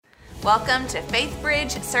Welcome to Faith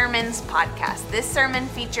Bridge Sermons Podcast. This sermon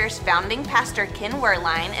features founding pastor KEN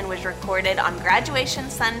WERLEIN and was recorded on graduation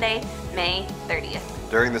Sunday, May 30th.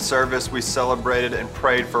 During the service, we celebrated and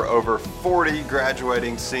prayed for over 40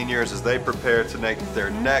 graduating seniors as they prepare to make their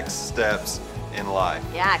next steps in life.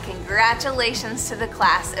 Yeah, congratulations to the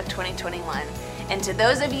class of 2021. And to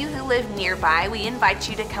those of you who live nearby, we invite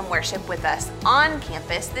you to come worship with us on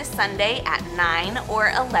campus this Sunday at 9 or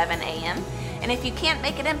 11 a.m. And if you can't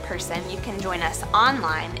make it in person, you can join us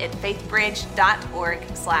online at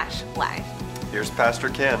faithbridge.org/live. Here's Pastor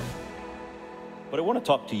Ken. But I want to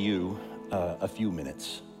talk to you a few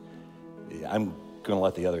minutes. I'm going to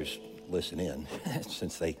let the others listen in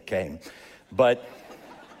since they came. But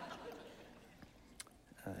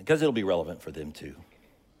because it'll be relevant for them too.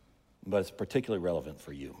 But it's particularly relevant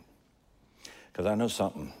for you. Because I know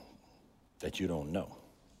something that you don't know.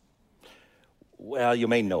 Well, you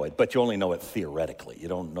may know it, but you only know it theoretically. You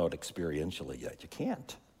don't know it experientially yet. You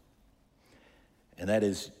can't. And that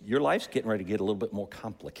is, your life's getting ready to get a little bit more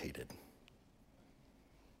complicated.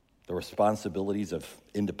 The responsibilities of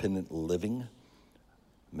independent living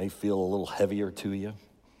may feel a little heavier to you.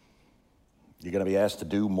 You're going to be asked to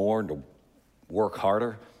do more and to work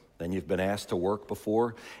harder than you've been asked to work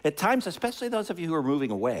before. At times, especially those of you who are moving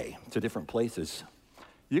away to different places,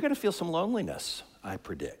 you're going to feel some loneliness, I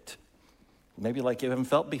predict. Maybe like you haven't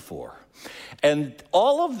felt before. And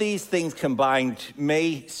all of these things combined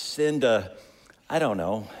may send a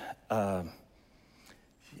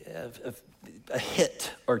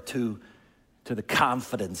hit or two to the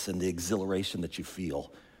confidence and the exhilaration that you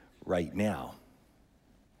feel right now.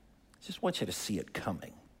 I just want you to see it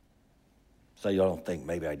coming. So you don't think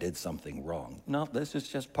maybe I did something wrong. No, this is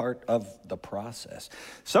just part of the process.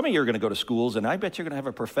 Some of you are going to go to schools, and I bet you're going to have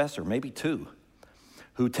a professor, maybe two,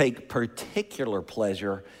 who take particular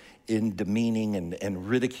pleasure in demeaning and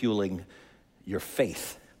ridiculing your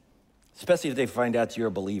faith, especially if they find out you're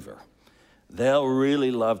a believer. They'll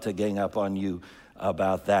really love to gang up on you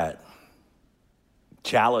about that.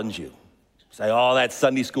 Challenge you. Say, oh, that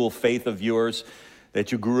Sunday school faith of yours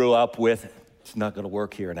that you grew up with, it's not going to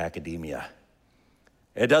work here in academia.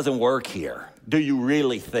 It doesn't work here. Do you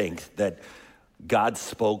really think that God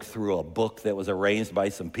spoke through a book that was arranged by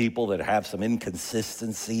some people that have some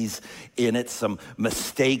inconsistencies in it, some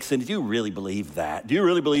mistakes? And do you really believe that? Do you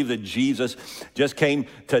really believe that Jesus just came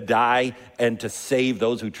to die and to save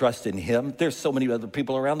those who trust in him? There's so many other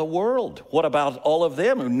people around the world. What about all of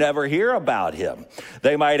them who never hear about him?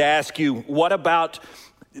 They might ask you, what about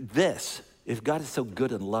this? If God is so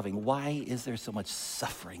good and loving, why is there so much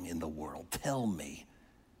suffering in the world? Tell me,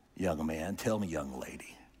 young man, tell me, young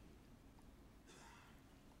lady.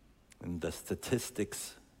 And the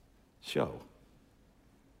statistics show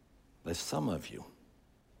that some of you,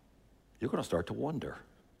 you're going to start to wonder.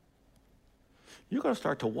 You're going to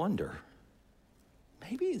start to wonder,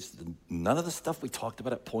 maybe it's none of the stuff we talked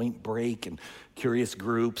about at Point Break and Curious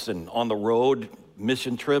Groups and on the road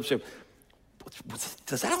mission trips.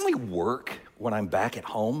 Does that only work when I'm back at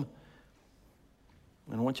home?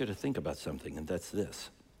 And I want you to think about something, and that's this.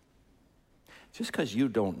 Just because you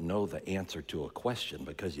don't know the answer to a question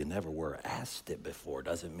because you never were asked it before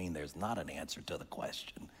doesn't mean there's not an answer to the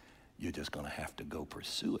question. You're just going to have to go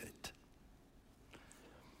pursue it.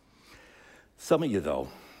 Some of you, though,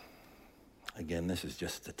 again, this is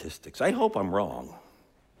just statistics. I hope I'm wrong.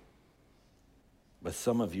 But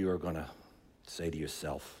some of you are going to say to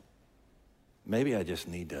yourself, maybe I just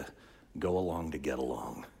need to go along to get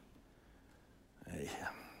along.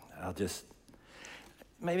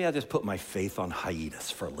 Maybe I'll just put my faith on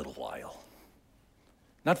hiatus for a little while.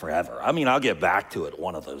 Not forever. I mean, I'll get back to it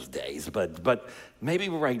one of those days, but maybe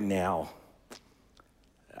right now,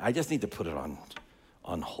 I just need to put it on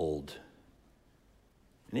hold.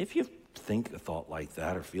 And if you think a thought like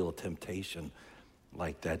that or feel a temptation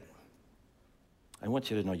like that, I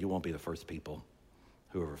want you to know you won't be the first people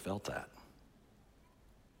who ever felt that.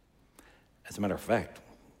 As a matter of fact,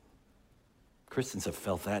 Christians have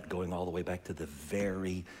felt that going all the way back to the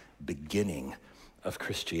very beginning of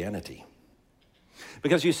Christianity.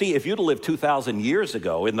 Because you see, if you'd lived 2,000 years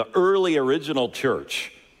ago in the early original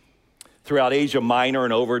church, throughout Asia Minor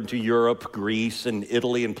and over into Europe, Greece and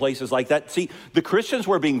Italy and places like that, see, the Christians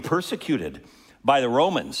were being persecuted by the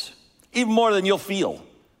Romans, even more than you'll feel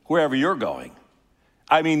wherever you're going.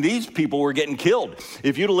 I mean, these people were getting killed.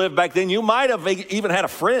 If you'd lived back then, you might have even had a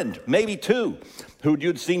friend, maybe two, who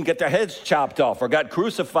you'd seen get their heads chopped off or got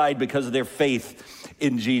crucified because of their faith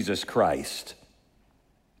in Jesus Christ.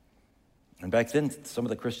 And back then, some of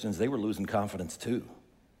the Christians, they were losing confidence too.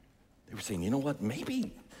 They were saying, you know what,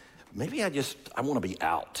 maybe I want to be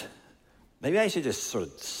out. Maybe I should just sort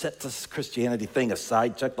of set this Christianity thing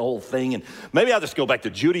aside, check the whole thing, and maybe I'll just go back to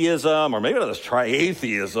Judaism, or maybe I'll just try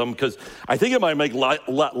atheism, because I think it might make life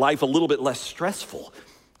a little bit less stressful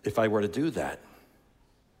if I were to do that.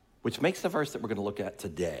 Which makes the verse that we're going to look at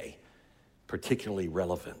today particularly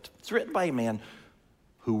relevant. It's written by a man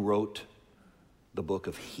who wrote the book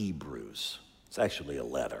of Hebrews. It's actually a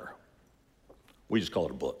letter. We just call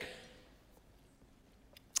it a book.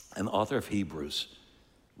 And the author of Hebrews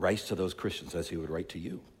writes to those Christians as he would write to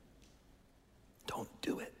you. Don't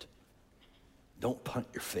do it. Don't punt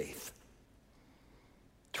your faith.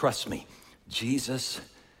 Trust me, Jesus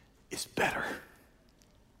is better.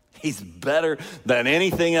 He's better than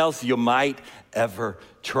anything else you might ever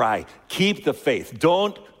try. Keep the faith.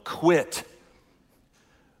 Don't quit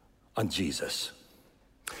on Jesus.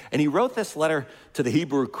 And he wrote this letter to the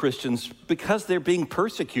Hebrew Christians because they're being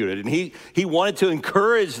persecuted. And he wanted to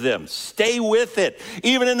encourage them. Stay with it,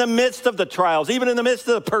 even in the midst of the trials, even in the midst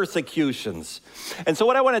of the persecutions. And so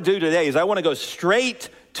what I want to do today is I want to go straight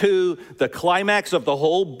to the climax of the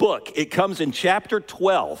whole book. It comes in chapter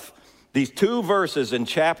 12. These two verses in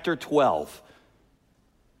chapter 12.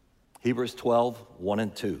 Hebrews 12, 1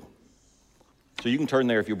 and 2. So you can turn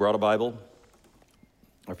there if you brought a Bible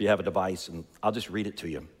or if you have a device, and I'll just read it to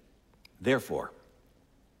you. Therefore,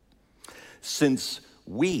 since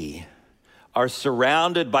we are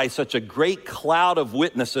surrounded by such a great cloud of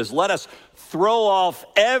witnesses, let us throw off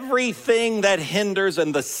everything that hinders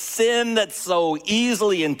and the sin that so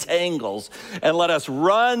easily entangles, and let us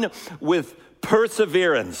run with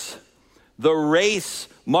perseverance the race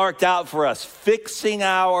marked out for us, fixing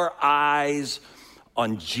our eyes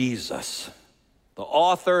on Jesus, the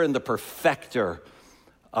author and the perfecter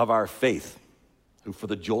of our faith, who for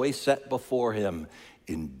the joy set before him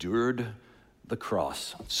endured the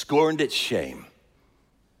cross, scorned its shame,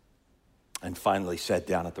 and finally sat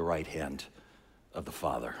down at the right hand of the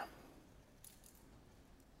Father.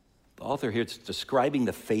 The author here is describing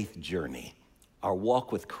the faith journey, our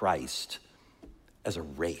walk with Christ, as a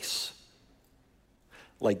race,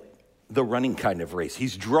 like the running kind of race.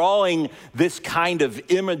 He's drawing this kind of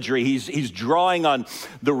imagery. He's drawing on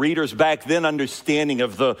the readers back then understanding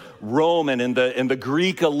of the Roman and the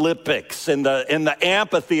Greek Olympics and the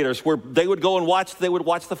amphitheaters where they would go and watch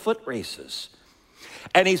the foot races.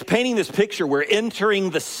 And he's painting this picture. We're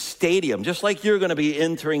entering the stadium, just like you're going to be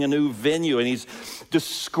entering a new venue. And he's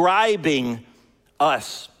describing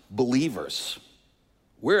us believers.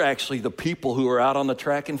 We're actually the people who are out on the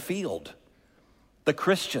track and field, the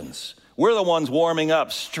Christians. We're the ones warming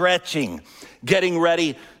up, stretching, getting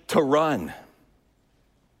ready to run.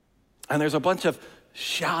 And there's a bunch of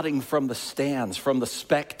shouting from the stands, from the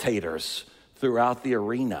spectators throughout the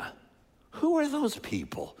arena. Who are those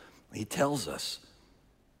people? He tells us,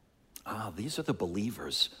 these are the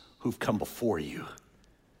believers who've come before you.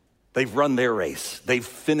 They've run their race. They've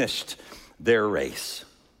finished their race.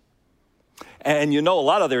 And you know a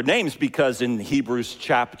lot of their names because in Hebrews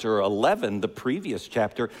chapter 11, the previous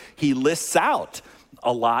chapter, he lists out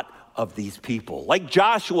a lot of these people. Like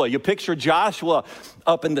Joshua, you picture Joshua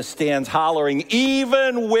up in the stands hollering,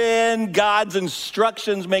 even when God's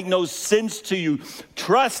instructions make no sense to you,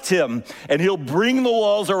 trust him and he'll bring the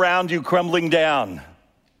walls around you crumbling down.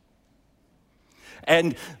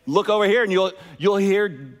 And look over here and you'll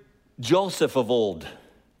hear Joseph of old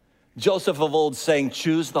saying,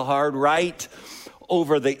 choose the hard right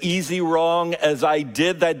over the easy wrong, as I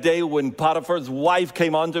did that day when Potiphar's wife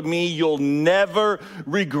came onto me. You'll never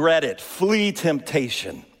regret it. Flee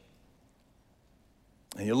temptation.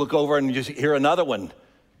 And you look over and you hear another one.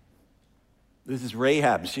 This is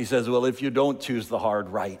Rahab. She says, well, if you don't choose the hard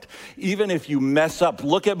right, even if you mess up,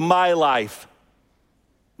 look at my life.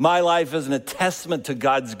 My life is a testament to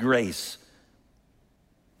God's grace.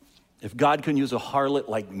 If God can use a harlot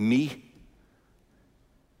like me,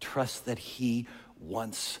 trust that he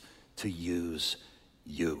wants to use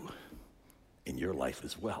you in your life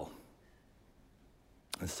as well.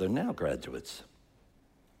 And so now, graduates,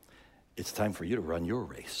 it's time for you to run your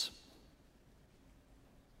race.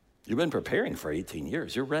 You've been preparing for 18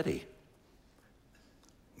 years. You're ready.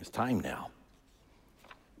 It's time now.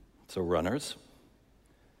 So runners,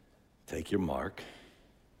 take your mark.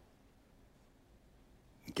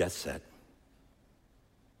 Get set.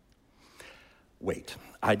 Wait,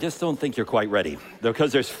 I just don't think you're quite ready,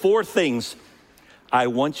 because there's 4 things I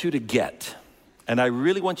want you to get, and I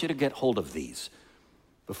really want you to get hold of these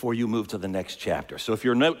before you move to the next chapter. So if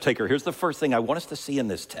you're a note taker, here's the first thing I want us to see in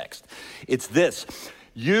this text. It's this: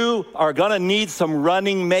 you are gonna need some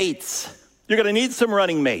running mates. You're gonna need some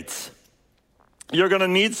running mates. You're gonna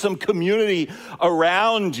need some community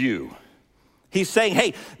around you. He's saying,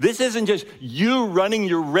 hey, this isn't just you running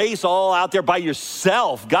your race all out there by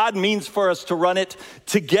yourself. God means for us to run it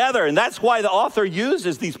together. And that's why the author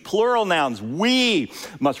uses these plural nouns. We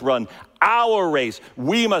must run our race.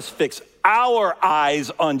 We must fix our eyes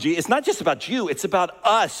on Jesus. It's not just about you. It's about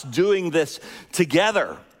us doing this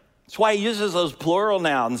together. That's why he uses those plural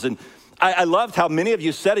nouns. And I loved how many of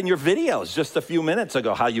you said in your videos just a few minutes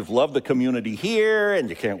ago how you've loved the community here and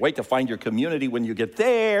you can't wait to find your community when you get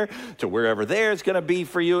there, to wherever there's going to be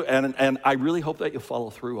for you. And I really hope that you'll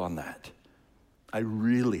follow through on that. I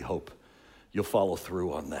really hope you'll follow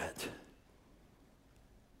through on that.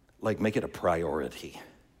 Like, make it a priority.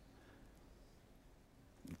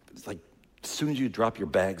 It's like as soon as you drop your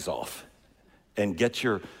bags off and get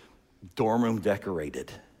your dorm room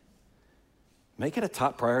decorated, make it a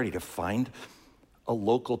top priority to find a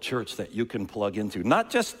local church that you can plug into. Not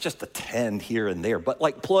just attend here and there, but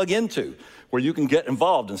like plug into where you can get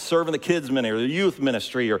involved and serve in the kids ministry or the youth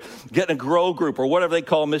ministry or get in a grow group or whatever they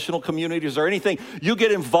call missional communities or anything. You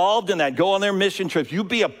get involved in that. Go on their mission trips. You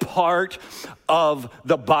be a part of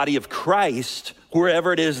the body of Christ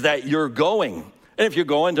wherever it is that you're going. And if you're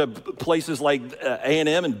going to places like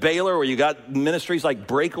A&M and Baylor where you got ministries like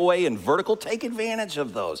Breakaway and Vertical, take advantage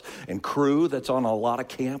of those. And Crew, that's on a lot of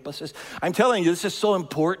campuses. I'm telling you, this is so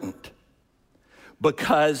important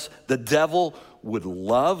because the devil would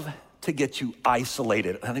love to get you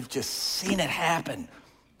isolated. And I've just seen it happen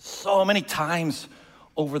so many times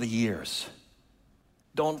over the years.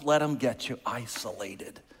 Don't let him get you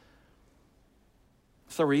isolated.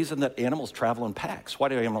 It's the reason that animals travel in packs. Why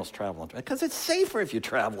do animals travel in packs? Because it's safer if you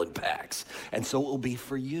travel in packs. And so it will be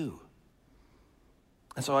for you.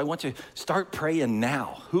 And so I want you to start praying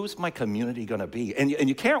now. Who's my community going to be? And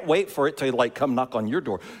you can't wait for it to like come knock on your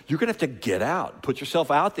door. You're going to have to get out, put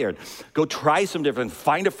yourself out there, and go try some different,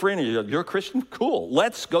 find a friend. You're a Christian? Cool.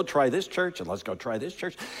 Let's go try this church and let's go try this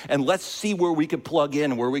church. And let's see where we could plug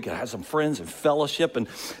in, where we could have some friends and fellowship and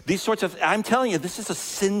these sorts of, I'm telling you, this is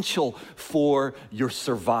essential for your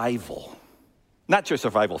survival. Not your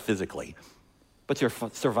survival physically, but your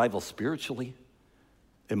survival spiritually,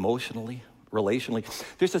 emotionally, relationally.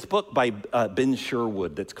 There's this book by Ben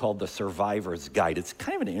Sherwood that's called The Survivor's Guide. It's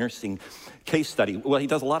kind of an interesting case study. Well, he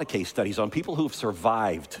does a lot of case studies on people who've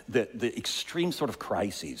survived the extreme sort of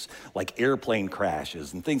crises, like airplane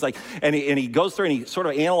crashes and things like, and he goes through and he sort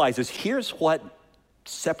of analyzes, here's what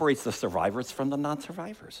separates the survivors from the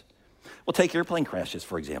non-survivors. Well, take airplane crashes,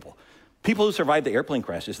 for example. People who survive the airplane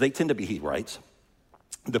crashes, they tend to be, he writes,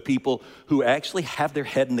 the people who actually have their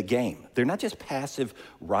head in the game. They're not just passive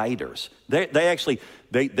riders. They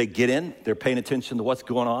get in, they're paying attention to what's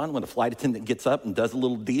going on. When the flight attendant gets up and does a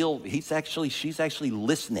little deal, she's actually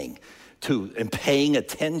listening to and paying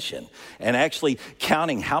attention and actually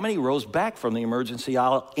counting how many rows back from the emergency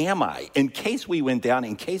aisle am I? In case we went down,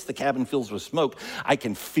 in case the cabin fills with smoke, I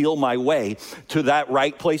can feel my way to that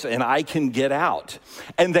right place and I can get out.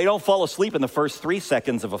 And they don't fall asleep in the first 3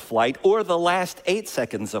 seconds of a flight or the last 8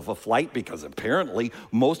 seconds of a flight because apparently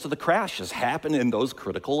most of the crashes happen in those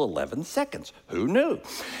critical 11 seconds. Who knew?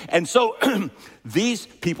 And so these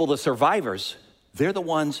people, the survivors, they're the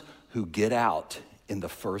ones who get out in the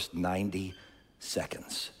first 90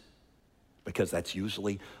 seconds, because that's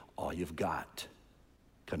usually all you've got.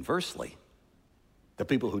 Conversely, the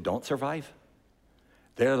people who don't survive,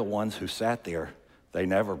 they're the ones who sat there. They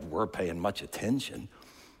never were paying much attention.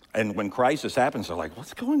 And when crisis happens, they're like,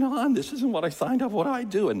 what's going on? This isn't what I signed up. What do I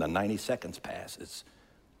do? And the 90 seconds passes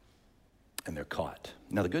and they're caught.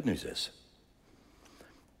 Now, the good news is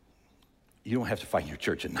you don't have to find your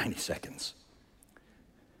church in 90 seconds.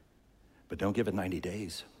 But don't give it 90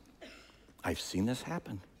 days. I've seen this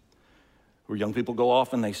happen. Where young people go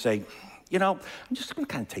off and they say, you know, I'm just going to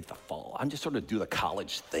kind of take the fall. I'm just sort of do the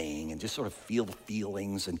college thing and just sort of feel the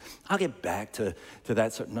feelings and I'll get back to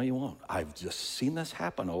that. So, no, you won't. I've just seen this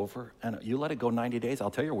happen over and you let it go 90 days. I'll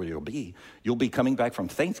tell you where you'll be. You'll be coming back from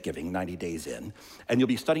Thanksgiving 90 days in and you'll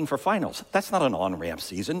be studying for finals. That's not an on-ramp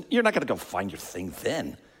season. You're not going to go find your thing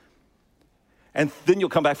then. And then you'll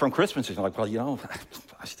come back from Christmas and you're like, well, you know,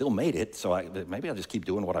 I still made it, so maybe I'll just keep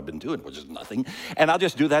doing what I've been doing, which is nothing. And I'll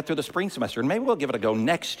just do that through the spring semester, and maybe we'll give it a go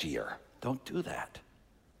next year. Don't do that.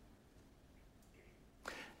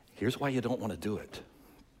 Here's why you don't want to do it.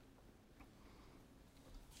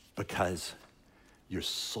 Because your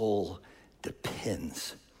soul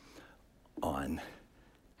depends on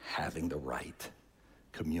having the right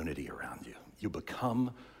community around you. You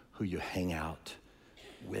become who you hang out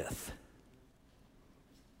with.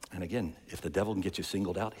 And again, if the devil can get you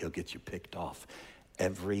singled out, he'll get you picked off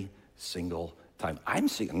every single time.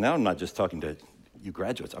 Now I'm not just talking to you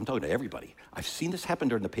graduates, I'm talking to everybody. I've seen this happen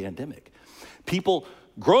during the pandemic. People,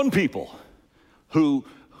 grown people, who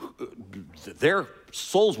their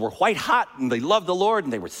souls were white hot and they loved the Lord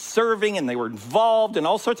and they were serving and they were involved in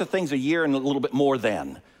all sorts of things a year and a little bit more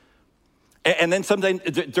than. And then sometime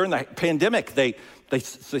during the pandemic, they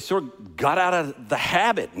sort of got out of the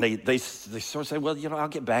habit and they sort of said, well, I'll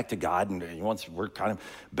get back to God. And once we're kind of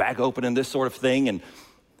back open in this sort of thing.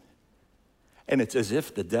 And it's as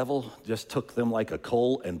if the devil just took them like a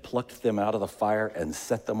coal and plucked them out of the fire and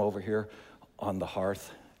set them over here on the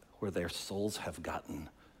hearth where their souls have gotten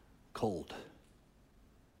cold.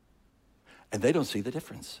 And they don't see the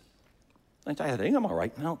difference. I think I'm all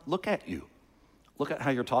right. No, look at you. Look at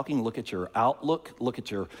how you're talking. Look at your outlook. Look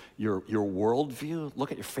at your worldview.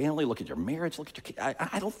 Look at your family. Look at your marriage. Look at your kids.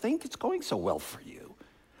 I don't think it's going so well for you.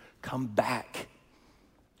 Come back.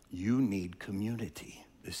 You need community.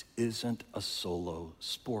 This isn't a solo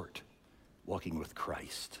sport, walking with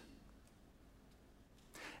Christ.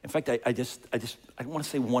 In fact, I want to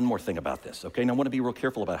say one more thing about this, okay? And I want to be real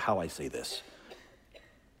careful about how I say this.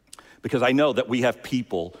 Because I know that we have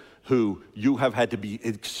people who you have had to be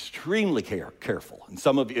extremely careful. And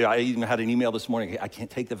some of you, I even had an email this morning, I can't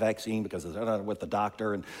take the vaccine because they're not with the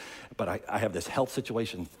doctor, but I have this health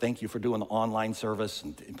situation. Thank you for doing the online service,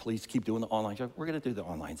 and please keep doing the online service. We're gonna do the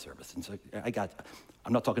online service. And so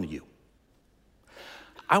I'm not talking to you.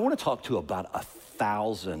 I wanna talk to about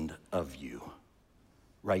 1,000 of you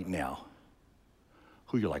right now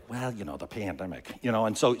who you're like, well, the pandemic,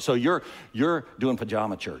 and so you're doing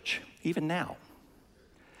pajama church, even now.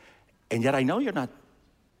 And yet I know you're not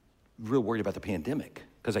real worried about the pandemic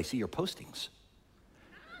because I see your postings.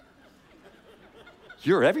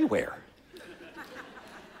 You're everywhere.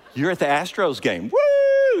 You're at the Astros game.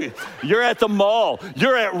 Woo! You're at the mall.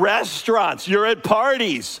 You're at restaurants. You're at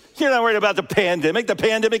parties. You're not worried about the pandemic. The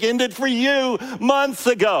pandemic ended for you months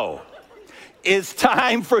ago. It's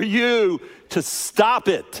time for you to stop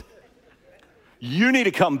it. You need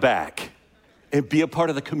to come back and be a part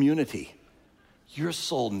of the community. Your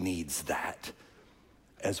soul needs that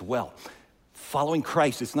as well. Following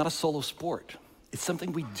Christ, it's not a solo sport. It's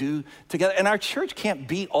something we do together. And our church can't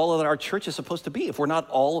be all that our church is supposed to be if we're not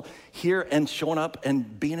all here and showing up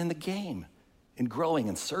and being in the game and growing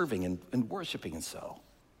and serving and worshiping and so.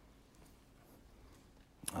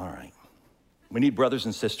 All right. We need brothers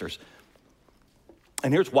and sisters.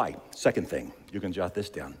 And here's why. Second thing, you can jot this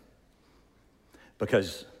down.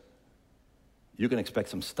 Because you can expect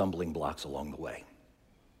some stumbling blocks along the way.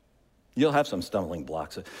 You'll have some stumbling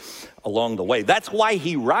blocks along the way. That's why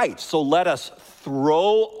he writes, so let us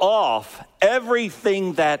throw off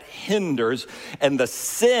everything that hinders and the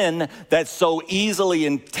sin that so easily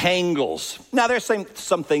entangles. Now, there's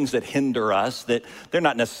some things that hinder us that they're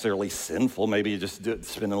not necessarily sinful. Maybe you're just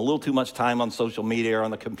spending a little too much time on social media or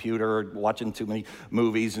on the computer or watching too many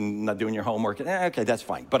movies and not doing your homework. Okay, that's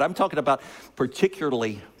fine. But I'm talking about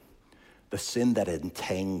particularly the sin that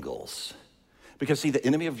entangles. Because see, the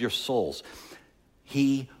enemy of your souls,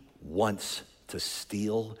 he wants to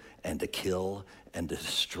steal and to kill and to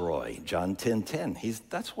destroy. John 10:10,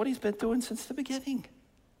 that's what he's been doing since the beginning.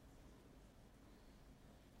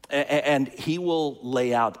 And he will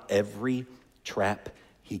lay out every trap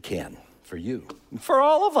he can for you, for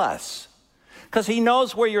all of us. Because he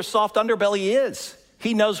knows where your soft underbelly is.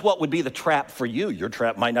 He knows what would be the trap for you. Your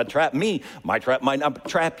trap might not trap me. My trap might not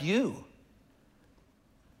trap you.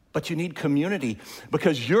 But you need community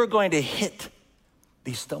because you're going to hit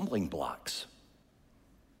these stumbling blocks.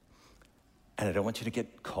 And I don't want you to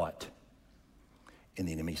get caught in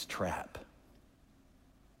the enemy's trap.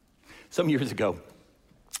 Some years ago,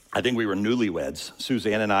 I think we were newlyweds.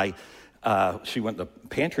 Suzanne and I, she went to the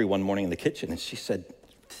pantry one morning in the kitchen and she said,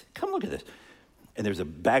 come look at this. And there's a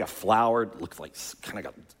bag of flour. It looks like kind of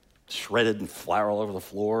got shredded and flour all over the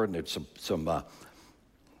floor. And there's some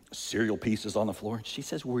cereal pieces on the floor. And she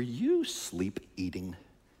says, were you sleep eating?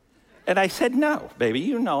 And I said, no, baby,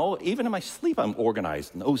 even in my sleep, I'm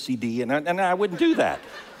organized and OCD, and I wouldn't do that.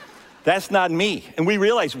 That's not me. And we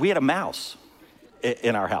realized we had a mouse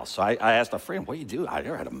in our house. So I asked a friend, what do you do? I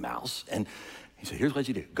never had a mouse. And he said, here's what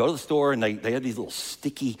you do. Go to the store, and they have these little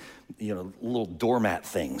sticky, little doormat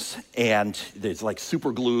things, and there's like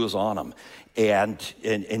super glues on them. And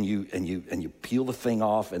you peel the thing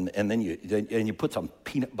off, and then you put some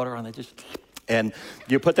peanut butter on it, and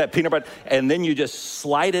you put that peanut butter, and then you just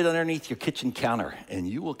slide it underneath your kitchen counter, and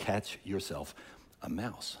you will catch yourself a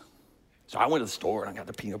mouse. So I went to the store, and I got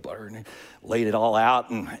the peanut butter, and laid it all out,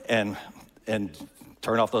 and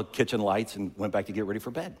turned off the kitchen lights, and went back to get ready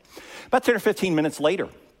for bed. About 10 or 15 minutes later,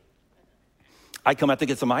 I come out to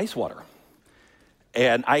get some ice water,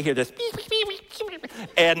 and I hear this beep, beep, beep, beep,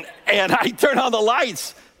 And I turned on the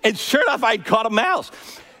lights, and sure enough, I'd caught a mouse.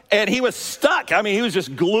 And he was stuck. I mean, he was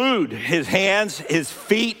just glued. His hands, his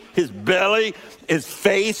feet, his belly, his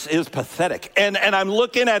face is pathetic. And I'm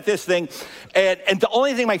looking at this thing, and the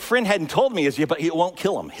only thing my friend hadn't told me is, yeah, but it won't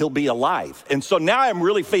kill him. He'll be alive. And so now I'm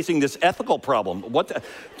really facing this ethical problem.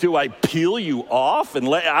 Do I peel you off?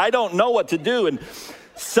 And I don't know what to do. And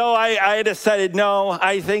so I decided, no,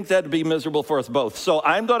 I think that'd be miserable for us both. So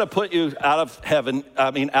I'm going to put you out of heaven,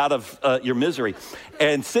 out of your misery,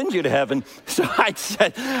 and send you to heaven. So I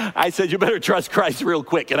said, you better trust Christ real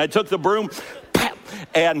quick. And I took the broom,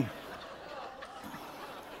 and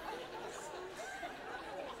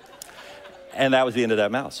that was the end of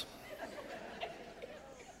that mouse.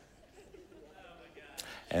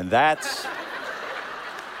 And that's,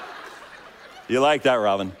 you like that,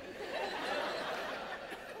 Robin?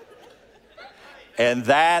 And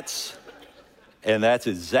that's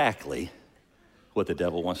exactly what the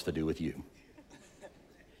devil wants to do with you.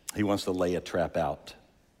 He wants to lay a trap out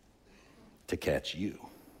to catch you.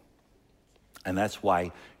 And that's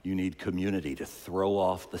why you need community to throw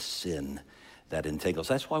off the sin that entangles.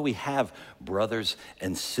 That's why we have brothers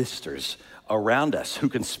and sisters around us who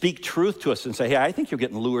can speak truth to us and say, hey, I think you're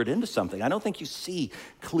getting lured into something. I don't think you see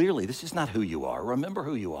clearly. This is not who you are. Remember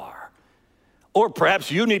who you are. Or perhaps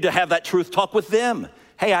you need to have that truth talk with them.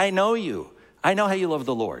 Hey, I know you. I know how you love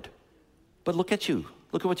the Lord. But look at you.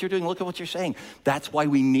 Look at what you're doing. Look at what you're saying. That's why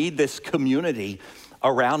we need this community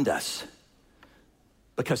around us.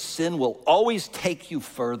 Because sin will always take you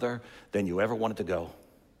further than you ever wanted to go.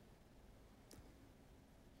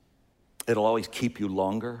 It'll always keep you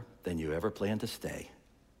longer than you ever planned to stay.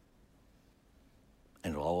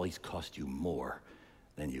 And it'll always cost you more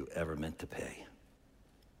than you ever meant to pay.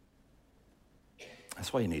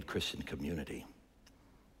 That's why you need Christian community.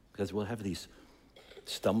 Because we'll have these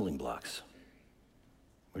stumbling blocks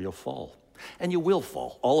where you'll fall. And you will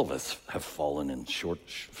fall. All of us have fallen short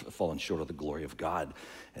of the glory of God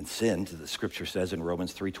and sinned, the scripture says in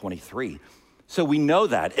Romans 3:23. So we know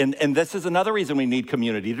that. And this is another reason we need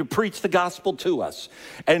community, to preach the gospel to us.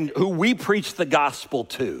 And who we preach the gospel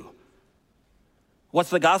to. What's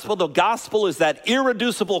the gospel? The gospel is that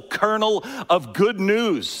irreducible kernel of good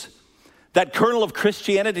news. That kernel of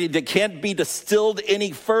Christianity that can't be distilled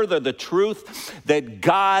any further. The truth that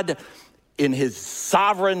God, in his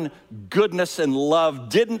sovereign goodness and love,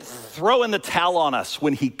 didn't throw in the towel on us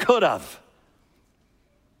when he could have.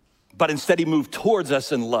 But instead he moved towards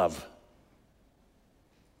us in love.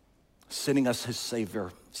 Sending us his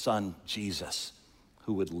Savior, Son, Jesus,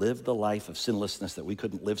 who would live the life of sinlessness that we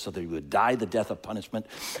couldn't live, so that he would die the death of punishment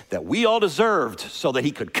that we all deserved, so that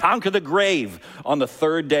he could conquer the grave on the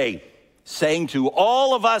third day. Saying to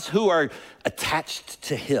all of us who are attached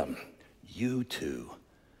to him, you too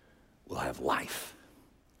will have life,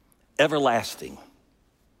 everlasting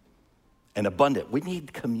and abundant. We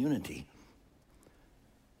need community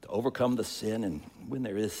to overcome the sin, and when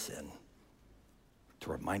there is sin,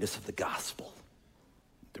 to remind us of the gospel,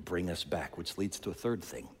 to bring us back, which leads to a third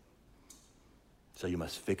thing. So you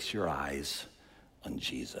must fix your eyes on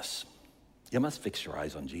Jesus. You must fix your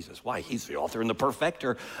eyes on Jesus. Why? He's the author and the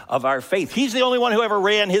perfecter of our faith. He's the only one who ever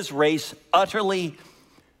ran his race utterly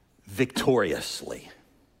victoriously.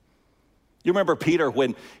 You remember Peter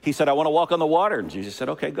when he said, I want to walk on the water. And Jesus said,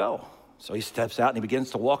 okay, go. So he steps out and he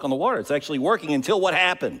begins to walk on the water. It's actually working until what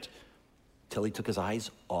happened? Until he took his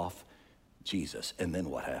eyes off Jesus. And then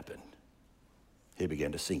what happened? He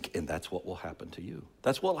began to sink. And that's what will happen to you.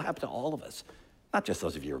 That's what will happen to all of us. Not just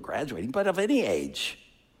those of you who are graduating, but of any age.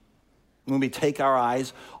 When we take our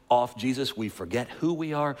eyes off Jesus, we forget who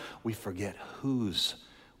we are. We forget whose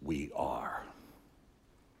we are.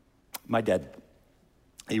 My dad,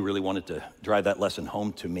 he really wanted to drive that lesson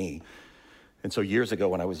home to me. And so years ago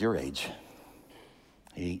when I was your age,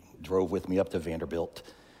 he drove with me up to Vanderbilt.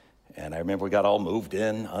 And I remember we got all moved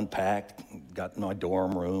in, unpacked, got in my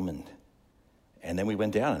dorm room, and then we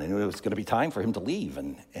went down, and I knew it was going to be time for him to leave.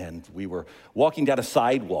 And we were walking down a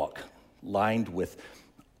sidewalk lined with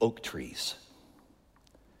oak trees.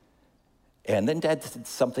 And then Dad did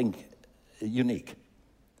something unique.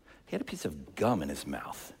 He had a piece of gum in his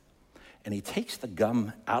mouth. And he takes the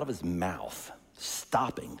gum out of his mouth,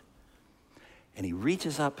 stopping. And he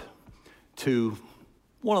reaches up to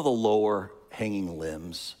one of the lower hanging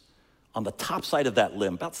limbs on the top side of that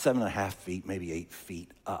limb, about 7.5 feet, maybe 8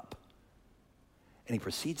 feet up. And he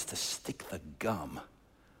proceeds to stick the gum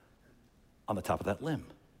on the top of that limb.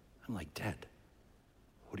 I'm like, Dad,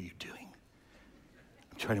 what are you doing?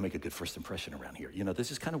 I'm trying to make a good first impression around here. You know,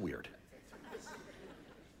 this is kind of weird.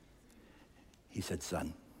 He said,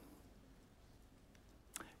 son,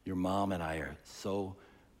 Your mom and I are so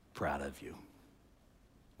proud of you.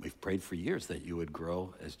 We've prayed for years that you would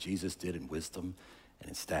grow as Jesus did in wisdom and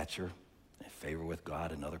in stature and favor with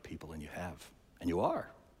God and other people, and you have. And you are.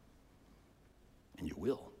 And you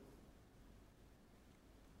will.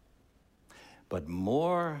 But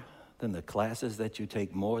more than the classes that you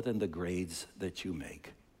take, more than the grades that you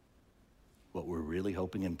make, what we're really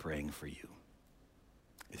hoping and praying for you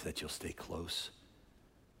is that you'll stay close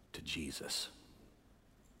to Jesus.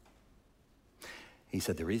 He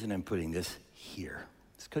said, the reason I'm putting this here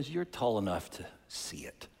is because you're tall enough to see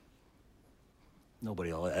it.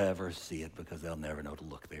 Nobody will ever see it because they'll never know to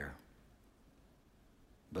look there.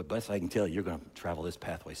 But best I can tell you, you're going to travel this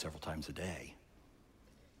pathway several times a day.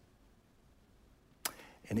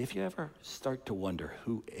 And if you ever start to wonder,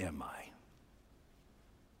 who am I?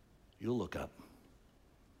 You'll look up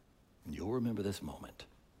and you'll remember this moment.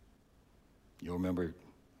 You'll remember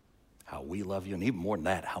how we love you, and even more than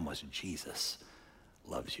that, how much Jesus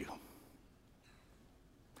loves you.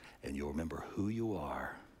 And you'll remember who you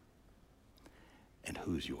are and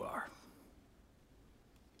whose you are.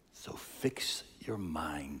 So fix your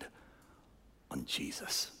mind on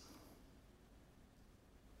Jesus.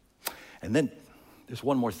 And then there's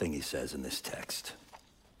one more thing he says in this text.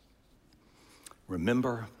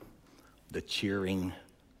 Remember the cheering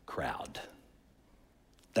crowd.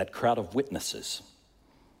 That crowd of witnesses.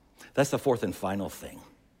 That's the fourth and final thing.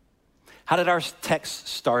 How did our text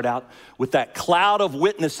start out? With that cloud of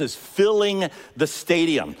witnesses filling the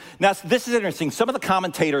stadium. Now, this is interesting. Some of the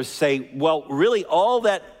commentators say, well, really all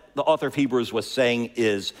that the author of Hebrews was saying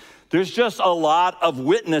is there's just a lot of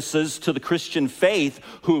witnesses to the Christian faith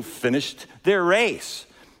who've finished their race.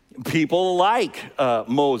 People like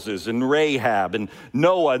Moses and Rahab and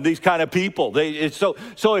Noah, these kind of people.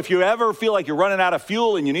 So if you ever feel like you're running out of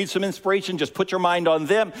fuel and you need some inspiration, just put your mind on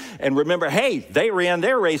them and remember, hey, they ran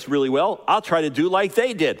their race really well. I'll try to do like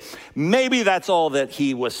they did. Maybe that's all that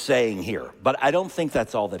he was saying here, but I don't think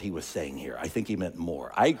that's all that he was saying here. I think he meant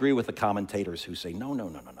more. I agree with the commentators who say, no.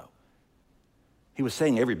 He was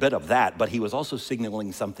saying every bit of that, but he was also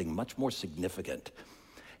signaling something much more significant.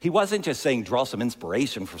 He wasn't just saying draw some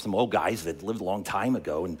inspiration for some old guys that lived a long time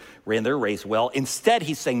ago and ran their race well. Instead,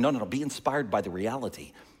 he's saying, no, be inspired by the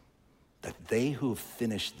reality that they who have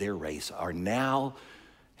finished their race are now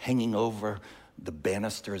hanging over the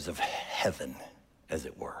banisters of heaven, as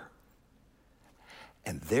it were.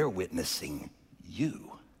 And they're witnessing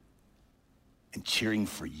you and cheering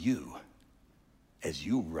for you as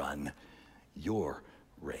you run your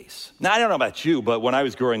race. Now, I don't know about you, but when I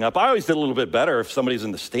was growing up, I always did a little bit better if somebody's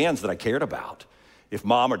in the stands that I cared about. If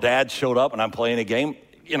mom or dad showed up and I'm playing a game,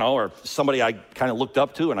 or somebody I kind of looked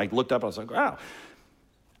up to, and I looked up and I was like, wow.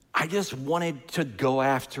 I just wanted to go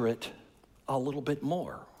after it a little bit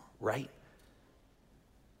more, right?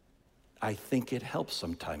 I think it helps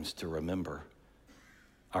sometimes to remember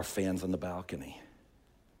our fans on the balcony.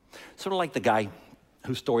 Sort of like the guy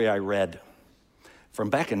whose story I read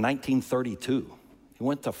from back in 1932. He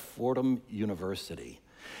went to Fordham University.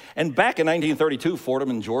 And back in 1932, Fordham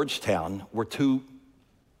and Georgetown were two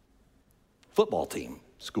football team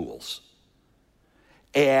schools.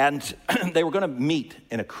 And they were going to meet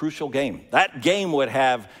in a crucial game. That game would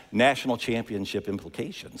have national championship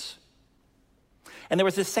implications. And there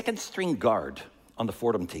was this second string guard on the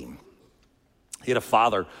Fordham team. He had a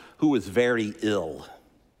father who was very ill.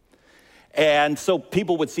 And so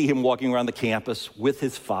people would see him walking around the campus with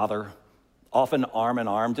his father, often arm in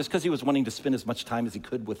arm, just because he was wanting to spend as much time as he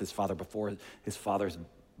could with his father before his father's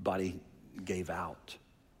body gave out.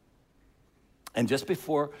 And just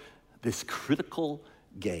before this critical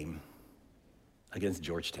game against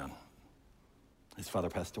Georgetown, his father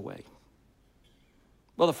passed away.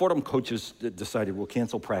 Well, the Fordham coaches decided we'll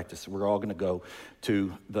cancel practice. We're all going to go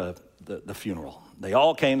to the funeral. They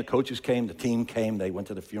all came, the coaches came, the team came, they went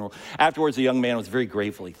to the funeral. Afterwards, the young man was very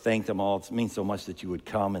grateful. He thanked them all. It means so much that you would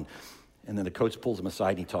come. And then the coach pulls him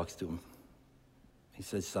aside and he talks to him. He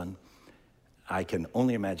says, son, I can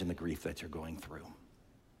only imagine the grief that you're going through.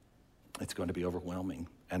 It's going to be overwhelming.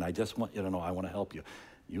 And I just want you to know I want to help you.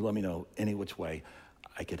 You let me know any which way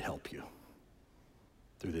I could help you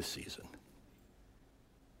through this season.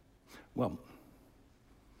 Well,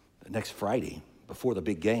 the next Friday, before the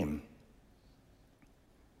big game,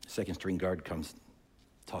 the second string guard comes,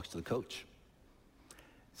 talks to the coach.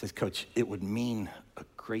 Says, Coach, it would mean a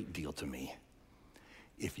great deal to me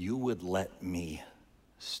if you would let me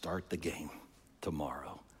start the game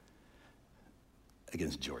tomorrow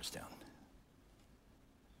against Georgetown.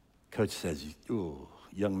 Coach says, ooh,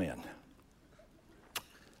 young man,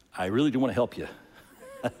 I really do want to help you,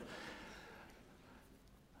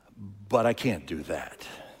 but I can't do that.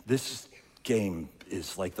 This game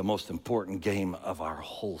is like the most important game of our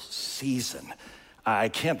whole season. I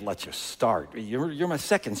can't let you start. You're my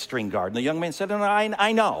second string guard. And the young man said, no,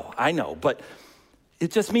 I know, but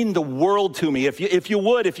it just means the world to me if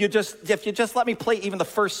you just let me play even the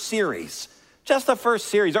first series, just the first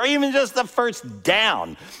series, or even just the first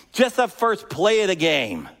down, just the first play of the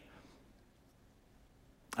game.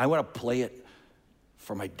 I want to play it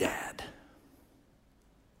for my dad.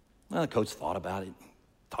 Well, the coach thought about it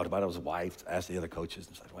with his wife, asked the other coaches,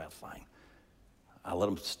 and said, well, fine. I'll let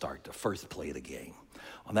him start the first play of the game.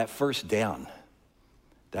 On that first down,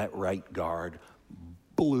 that right guard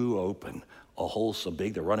blew open a hole so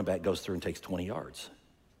big the running back goes through and takes 20 yards.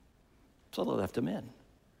 So they left him in.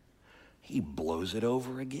 He blows it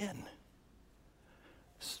over again.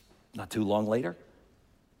 Not too long later,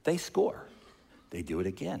 they score. They do it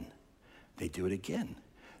again. They do it again.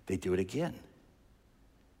 They do it again.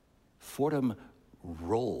 Fordham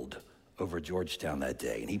rolled over Georgetown that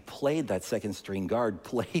day, and he played that second string guard,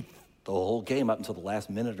 played the whole game up until the last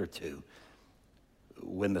minute or two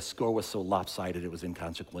when the score was so lopsided it was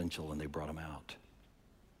inconsequential and they brought him out.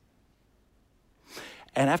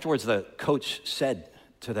 And afterwards, the coach said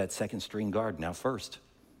to that second string guard, now first,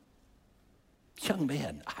 young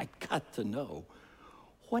man, I got to know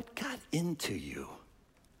what got into you.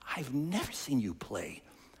 I've never seen you play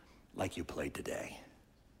like you played today.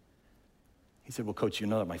 He said, well, coach, you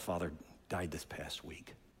know that my father died this past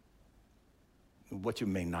week. What you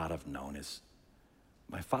may not have known is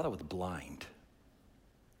my father was blind.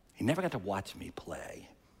 He never got to watch me play.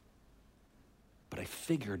 But I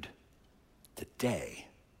figured today,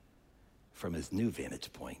 from his new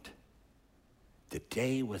vantage point,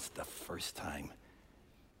 today was the first time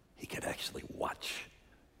he could actually watch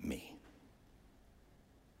me.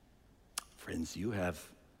 Friends, you have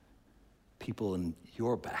people in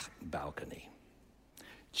your balcony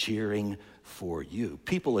cheering for you.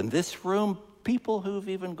 People in this room, people who've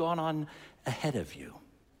even gone on ahead of you,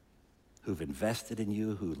 who've invested in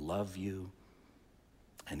you, who love you,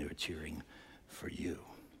 and who are cheering for you.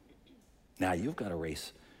 Now you've got a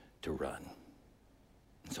race to run.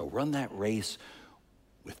 So run that race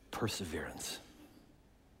with perseverance.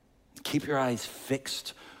 Keep your eyes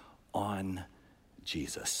fixed on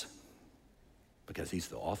Jesus, because he's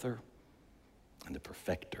the author and the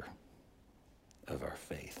perfecter of our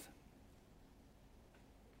faith.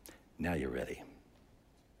 Now you're ready.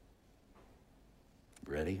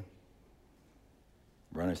 Ready?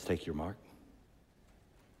 Runners, take your mark.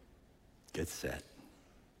 Get set.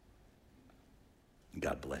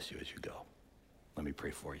 God bless you as you go. Let me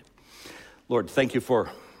pray for you. Lord, thank you for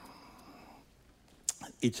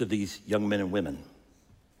each of these young men and women,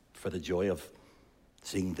 for the joy of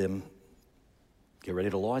seeing them get ready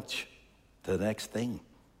to launch to the next thing.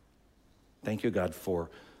 Thank you, God, for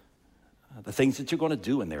the things that you're going to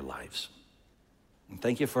do in their lives. And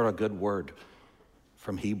thank you for a good word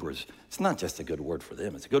from Hebrews. It's not just a good word for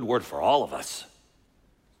them, it's a good word for all of us.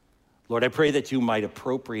 Lord, I pray that you might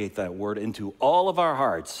appropriate that word into all of our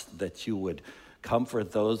hearts, that you would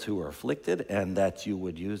comfort those who are afflicted, and that you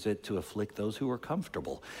would use it to afflict those who are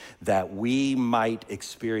comfortable, that we might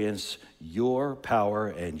experience your power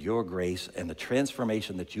and your grace and the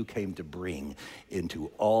transformation that you came to bring into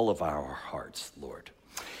all of our hearts, Lord.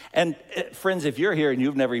 And friends, if you're here and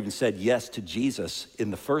you've never even said yes to Jesus in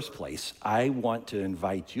the first place, I want to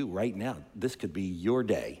invite you right now. This could be your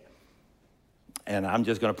day. And I'm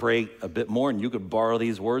just going to pray a bit more, and you could borrow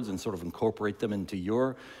these words and sort of incorporate them into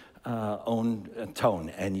your own tone.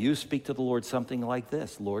 And you speak to the Lord something like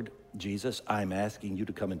this: Lord Jesus, I'm asking you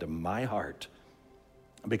to come into my heart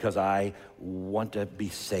because I want to be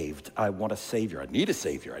saved. I want a Savior. I need a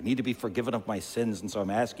Savior. I need to be forgiven of my sins. And so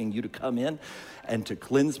I'm asking you to come in and to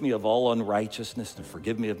cleanse me of all unrighteousness and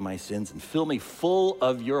forgive me of my sins and fill me full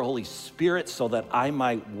of your Holy Spirit so that I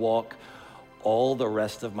might walk all the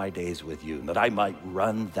rest of my days with you, and that I might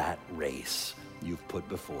run that race you've put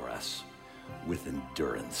before us with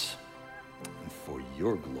endurance. And for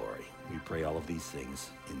your glory, we pray all of these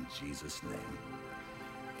things in Jesus' name.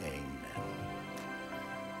 Amen.